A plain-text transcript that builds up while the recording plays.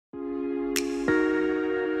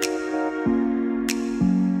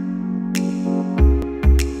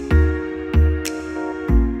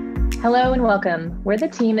Hello and welcome. We're the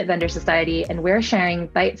team at Vendor Society, and we're sharing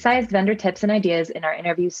bite-sized vendor tips and ideas in our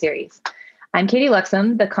interview series. I'm Katy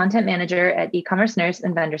Luxem, the content manager at eCommerce Nurse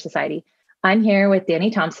and Vendor Society. I'm here with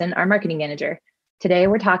Dani Thompson, our marketing manager. Today,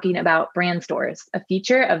 we're talking about brand stores, a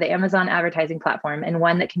feature of the Amazon advertising platform and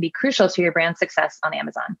one that can be crucial to your brand success on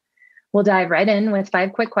Amazon. We'll dive right in with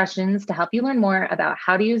 5 quick questions to help you learn more about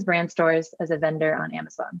how to use brand stores as a vendor on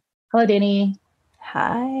Amazon. Hello, Dani.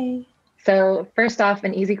 Hi. So first off,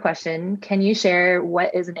 an easy question. Can you share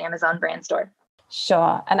what is an Amazon brand store?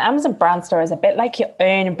 Sure. An Amazon brand store is a bit like your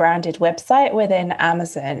own branded website within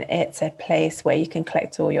Amazon. It's a place where you can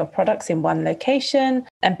collect all your products in one location.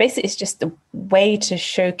 And basically, it's just a way to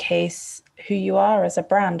showcase who you are as a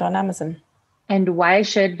brand on Amazon. And why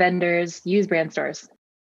should vendors use brand stores?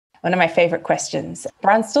 One of my favorite questions.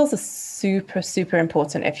 Brand stores are super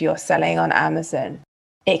important if you're selling on Amazon.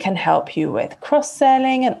 It can help you with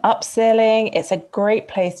cross-selling and upselling. It's a great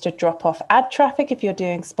place to drop off ad traffic if you're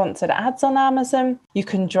doing sponsored ads on Amazon. You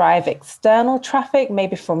can drive external traffic,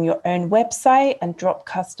 maybe from your own website, and drop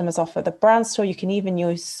customers off at the brand store. You can even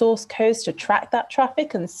use source codes to track that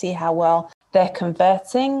traffic and see how well they're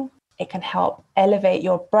converting. It can help elevate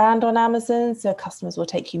your brand on Amazon, so customers will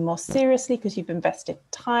take you more seriously because you've invested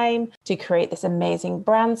time to create this amazing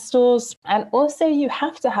brand stores. And also you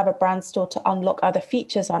have to have a brand store to unlock other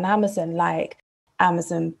features on Amazon, like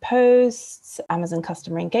Amazon posts, Amazon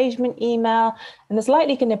customer engagement email. And there's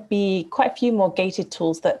likely going to be quite a few more gated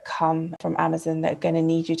tools that come from Amazon that are going to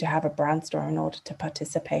need you to have a brand store in order to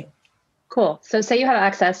participate. Cool. So say you have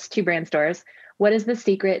access to brand stores. What is the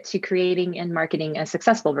secret to creating and marketing a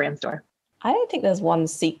successful brand store? I don't think there's one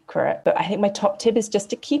secret, but I think my top tip is just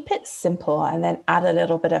to keep it simple and then add a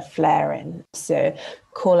little bit of flair in. So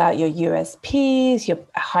call out your USPs,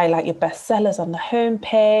 highlight your best sellers on the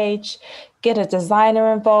homepage, get a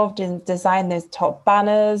designer involved and design those top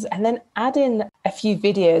banners, and then add in a few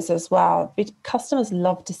videos as well. Customers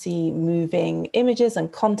love to see moving images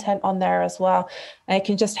and content on there as well. And it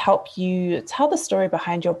can just help you tell the story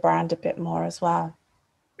behind your brand a bit more as well.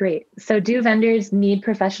 Great. So do vendors need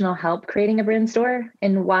professional help creating a brand store?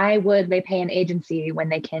 And why would they pay an agency when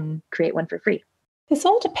they can create one for free? This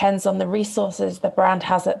all depends on the resources the brand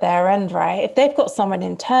has at their end, right? If they've got someone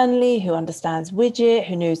internally who understands widget,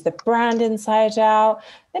 who knows the brand inside out,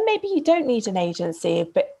 then maybe you don't need an agency.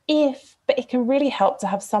 But it can really help to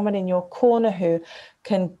have someone in your corner who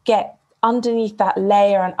can get underneath that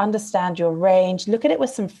layer and understand your range, look at it with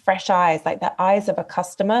some fresh eyes, like the eyes of a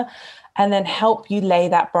customer, and then help you lay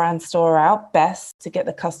that brand store out best to get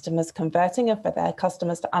the customers converting and for their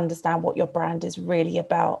customers to understand what your brand is really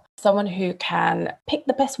about. Someone who can pick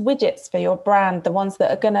the best widgets for your brand, the ones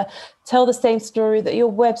that are going to tell the same story that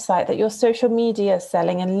your website, that your social media is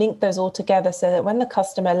selling, and link those all together so that when the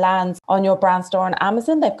customer lands on your brand store on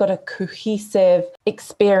Amazon, they've got a cohesive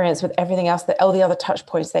experience with everything else, all the other touch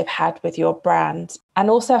points they've had with your brand. And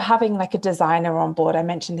also having like a designer on board. I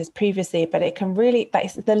mentioned this previously, but it can really,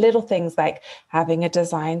 it's the little things like having a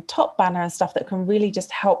design top banner and stuff that can really just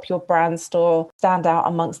help your brand store stand out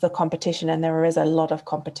amongst the competition. And there is a lot of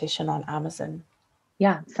competition on Amazon.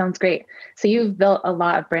 Yeah, sounds great. So you've built a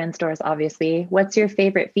lot of brand stores, obviously. What's your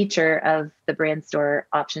favorite feature of the brand store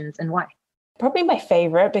options and why? Probably my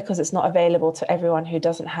favorite, because it's not available to everyone who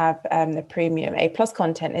doesn't have the premium A+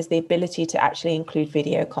 content, is the ability to actually include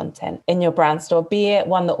video content in your brand store, be it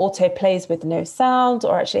one that auto plays with no sound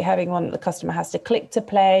or actually having one that the customer has to click to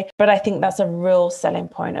play. But I think that's a real selling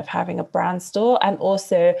point of having a brand store. And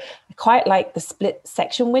also I quite like the split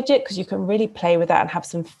section widget because you can really play with that and have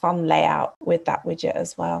some fun layout with that widget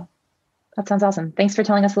as well. That sounds awesome. Thanks for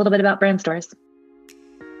telling us a little bit about brand stores.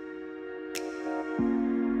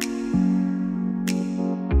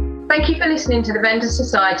 Thank you for listening to the Vendor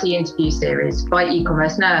Society interview series by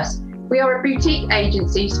eCommerce Nurse. We are a boutique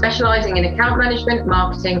agency specialising in account management,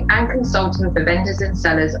 marketing and consulting for vendors and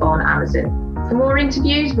sellers on Amazon. For more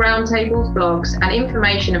interviews, roundtables, blogs and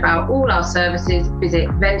information about all our services, visit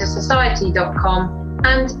vendorsociety.com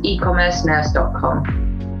and ecommercenurse.com.